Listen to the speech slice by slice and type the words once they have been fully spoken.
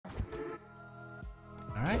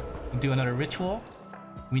do another ritual.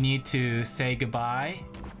 We need to say goodbye.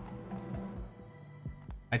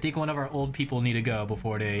 I think one of our old people need to go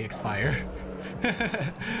before they expire.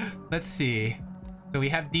 Let's see. So we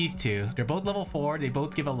have these two. They're both level 4. They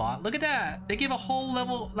both give a lot. Look at that. They give a whole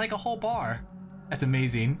level, like a whole bar. That's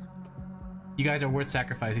amazing. You guys are worth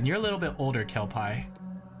sacrificing. You're a little bit older, Kelpie,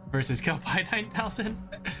 versus Kelpie 9000.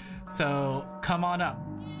 So come on up.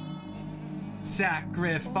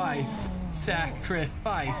 Sacrifice.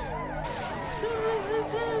 Sacrifice.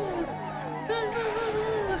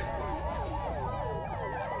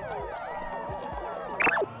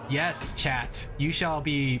 Yes, chat. You shall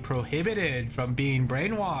be prohibited from being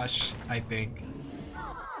brainwashed, I think.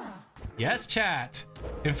 Yes, chat.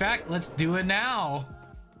 In fact, let's do it now.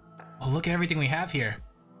 Oh, look at everything we have here.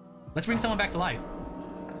 Let's bring someone back to life.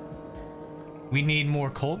 We need more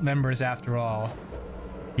cult members after all.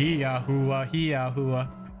 Hee-yah-hoo-ah, hee-yah-hoo-ah.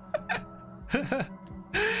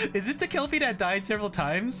 Is this the Kelpie that died several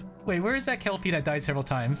times? Wait, where is that Kelpie that died several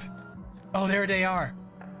times? Oh, there they are.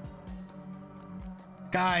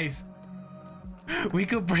 Guys, we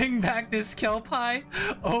could bring back this Kelpie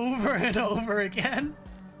over and over again.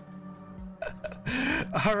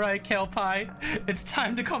 Alright, Kelpie, it's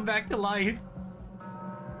time to come back to life.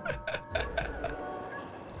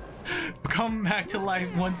 Come back to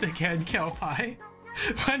life once again, Kelpie.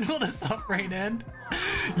 When will the suffering end?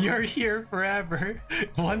 You're here forever.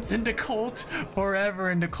 Once in the cult, forever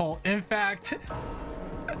in the cult. In fact,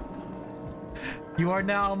 you are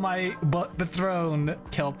now my betrothed,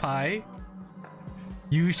 Kelpie.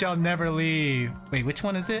 You shall never leave. Wait, which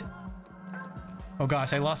one is it? Oh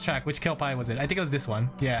gosh, I lost track. Which Kelpie was it? I think it was this one.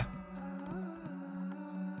 Yeah.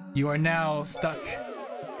 You are now stuck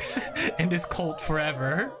in this cult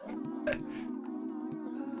forever.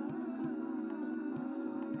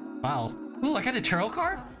 Wow. Ooh, I got a tarot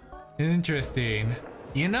card? Interesting.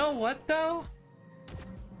 You know what though?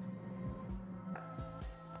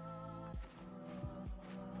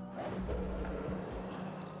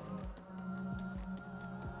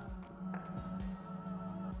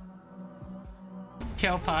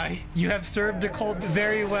 Kelpie, you have served the cult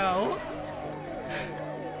very well.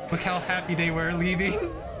 Look how happy they were leaving.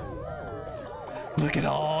 Look at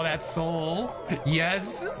all that soul.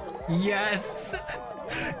 Yes, yes.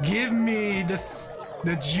 Give me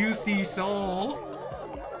the juicy soul.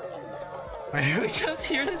 Are we just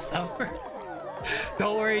here to suffer?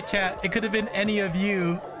 Don't worry, chat. It could have been any of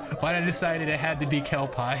you, but I decided it had to be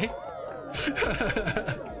Kelpie.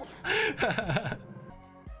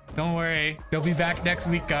 Don't worry, they'll be back next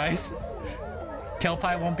week, guys.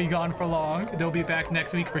 Kelpie won't be gone for long. They'll be back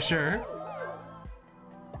next week for sure.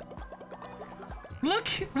 Look,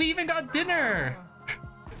 we even got dinner.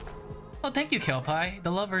 Oh, thank you, Kelpie.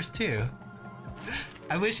 The lovers too.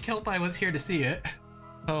 I wish Kelpie was here to see it.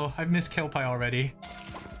 Oh, I've missed Kelpie already.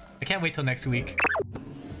 I can't wait till next week.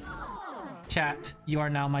 Chat, you are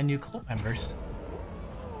now my new cult members.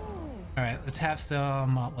 All right, let's have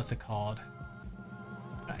some, what's it called?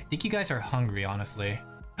 I think you guys are hungry, honestly.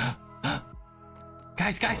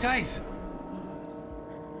 Guys!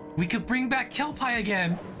 We could bring back Kelpie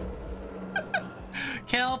again!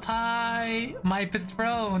 Kelpie, my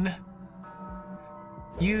betrothed!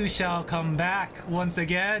 You shall come back once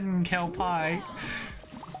again, Kelpie!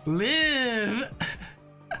 Live!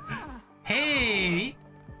 Hey!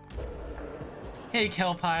 Hey,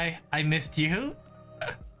 Kelpie, I missed you.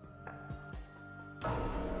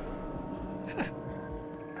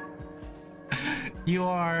 You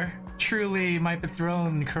are truly my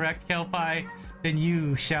betrothed, correct, Kelpie? Then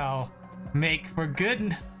you shall make for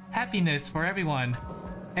good happiness for everyone.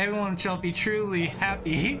 Everyone shall be truly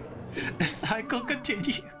happy. The cycle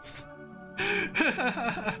continues.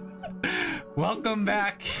 Welcome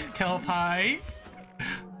back, Kelpie.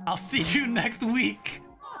 I'll see you next week.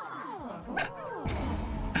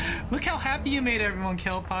 Look how happy you made everyone,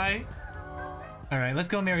 Kelpie. Alright, let's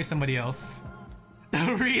go marry somebody else.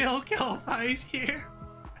 The real Kelpie's here.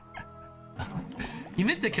 You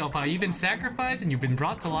missed it, Kelpie. You've been sacrificed and you've been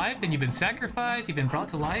brought to life, and you've been sacrificed, you've been brought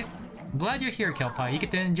to life. I'm glad you're here, Kelpie. You get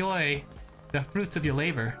to enjoy the fruits of your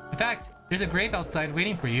labor. In fact, there's a grave outside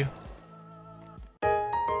waiting for you.